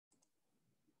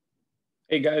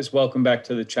Hey guys, welcome back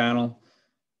to the channel.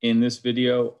 In this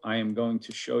video, I am going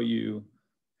to show you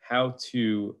how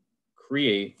to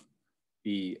create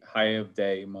the high of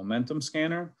day momentum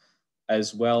scanner,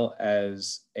 as well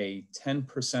as a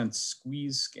 10%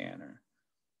 squeeze scanner.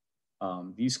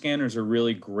 These scanners are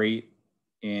really great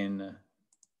in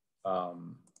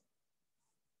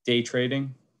day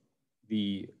trading,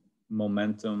 the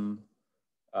momentum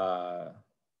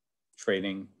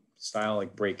trading style,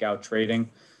 like breakout trading.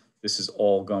 This is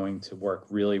all going to work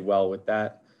really well with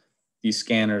that. These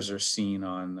scanners are seen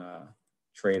on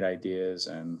Trade Ideas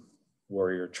and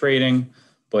Warrior Trading,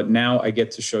 but now I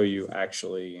get to show you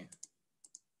actually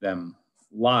them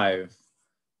live.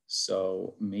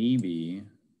 So maybe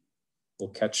we'll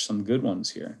catch some good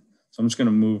ones here. So I'm just going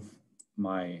to move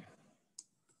my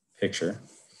picture.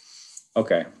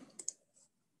 Okay.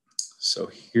 So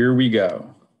here we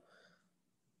go.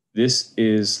 This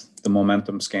is the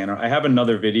momentum scanner. I have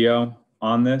another video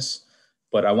on this,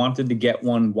 but I wanted to get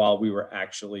one while we were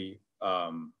actually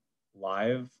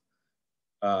live,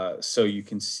 so you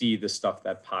can see the stuff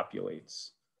that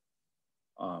populates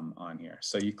on here.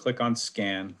 So you click on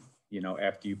scan,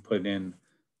 after you put in,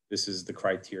 this is the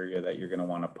criteria that you're going to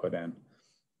want to put in.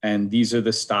 And these are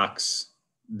the stocks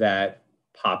that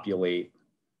populate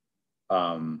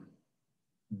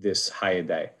this high a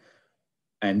day.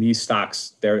 And these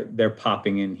stocks, they're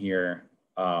popping in here,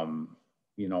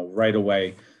 right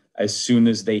away as soon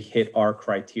as they hit our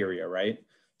criteria, right?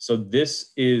 So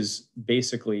this is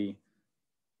basically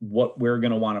what we're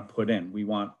going to want to put in. We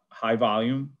want high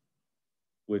volume,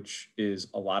 which is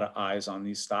a lot of eyes on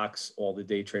these stocks. All the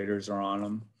day traders are on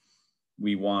them.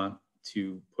 We want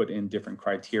to put in different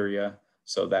criteria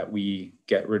so that we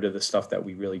get rid of the stuff that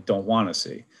we really don't want to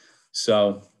see.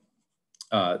 So,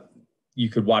 you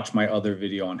could watch my other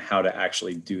video on how to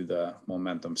actually do the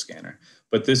momentum scanner.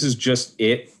 But this is just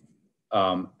it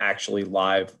actually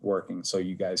live working so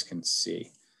you guys can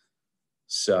see.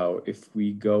 So if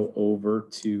we go over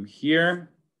to here,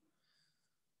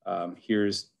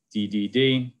 here's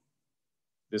DDD.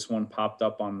 This one popped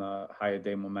up on the high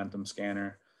day momentum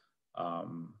scanner.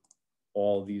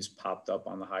 All these popped up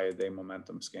on the high day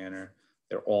momentum scanner.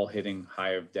 They're all hitting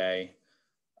high of day.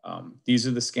 These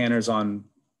are the scanners on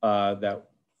that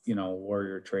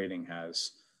Warrior Trading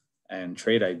has, and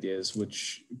Trade Ideas,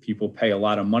 which people pay a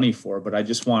lot of money for. But I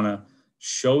just want to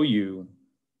show you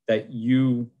that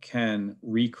you can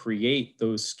recreate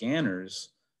those scanners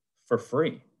for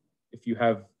free if you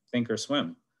have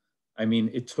Thinkorswim. I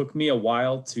mean, it took me a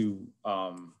while to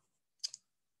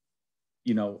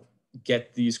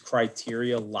get these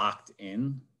criteria locked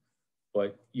in,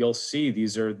 but you'll see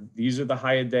these are the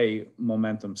high a day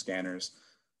momentum scanners.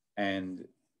 And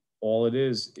all it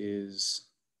is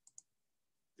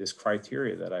this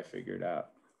criteria that I figured out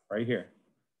right here.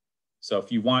 So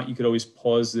if you want, you could always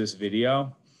pause this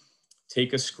video,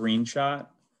 take a screenshot,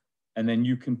 and then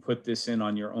you can put this in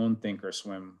on your own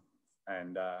Thinkorswim.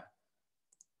 And,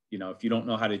 if you don't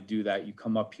know how to do that, you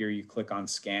come up here, you click on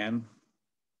scan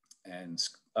and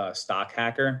stock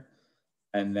hacker.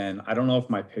 And then I don't know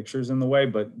if my picture's in the way,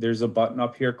 but there's a button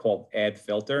up here called add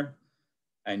filter.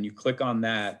 And you click on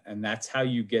that, and that's how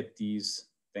you get these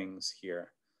things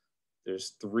here.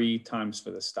 There's 3 times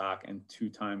for the stock and 2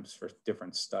 times for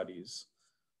different studies.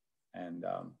 And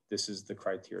this is the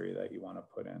criteria that you want to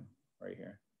put in right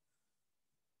here.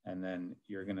 And then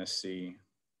you're going to see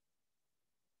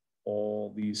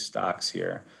all these stocks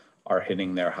here are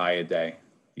hitting their high a day.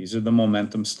 These are the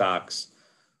momentum stocks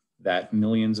that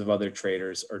millions of other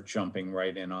traders are jumping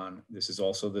right in on. This is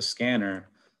also the scanner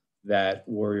that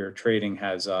Warrior Trading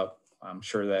has up. I'm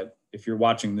sure that if you're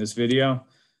watching this video,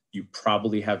 you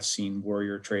probably have seen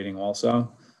Warrior Trading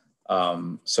also.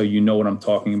 So you know what I'm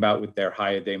talking about with their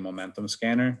high a day momentum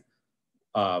scanner.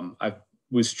 I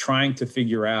was trying to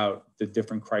figure out the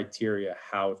different criteria,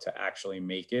 how to actually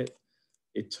make it.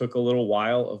 It took a little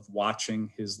while of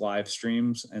watching his live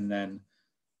streams, and then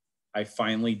I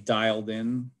finally dialed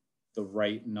in the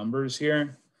right numbers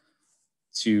here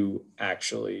to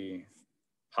actually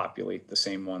populate the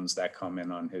same ones that come in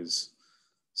on his.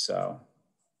 So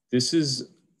this is,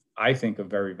 I think, a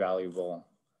very valuable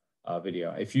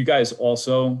video. If you guys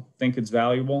also think it's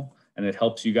valuable and it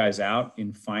helps you guys out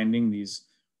in finding these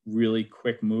really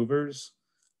quick movers,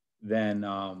 then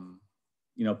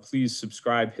please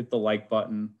subscribe, hit the like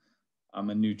button.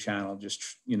 I'm a new channel,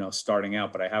 just starting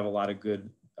out, but I have a lot of good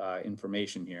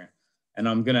information here, and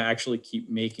I'm gonna actually keep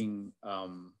making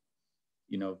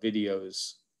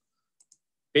videos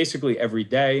basically every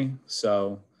day.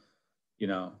 So,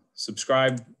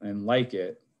 subscribe and like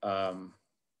it.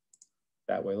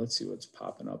 That way, let's see what's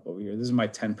popping up over here. This is my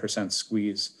 10%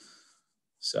 squeeze.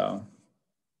 So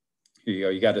here you go.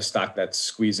 You got a stock that's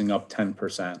squeezing up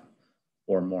 10%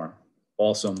 or more.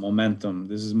 Also momentum.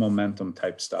 This is momentum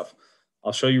type stuff.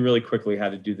 I'll show you really quickly how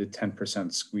to do the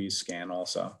 10% squeeze scan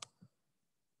also.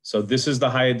 So this is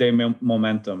the high a day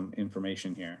momentum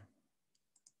information here.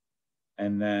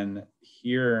 And then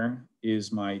here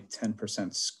is my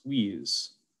 10%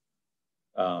 squeeze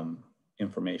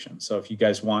information. So if you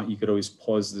guys want, you could always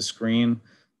pause the screen,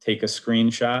 take a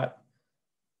screenshot,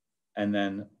 and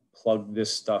then plug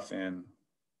this stuff in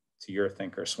to your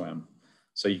Thinkorswim.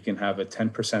 So you can have a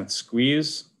 10%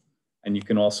 squeeze, and you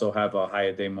can also have a high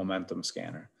a day momentum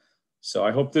scanner. So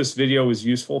I hope this video was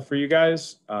useful for you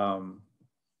guys.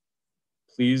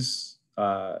 Please,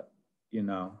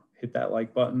 hit that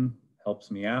like button,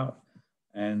 helps me out,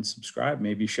 and subscribe.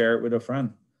 Maybe share it with a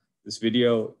friend. This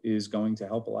video is going to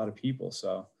help a lot of people,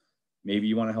 so maybe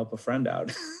you want to help a friend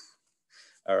out.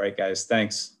 All right, guys,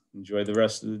 thanks. Enjoy the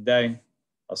rest of the day.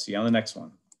 I'll see you on the next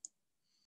one.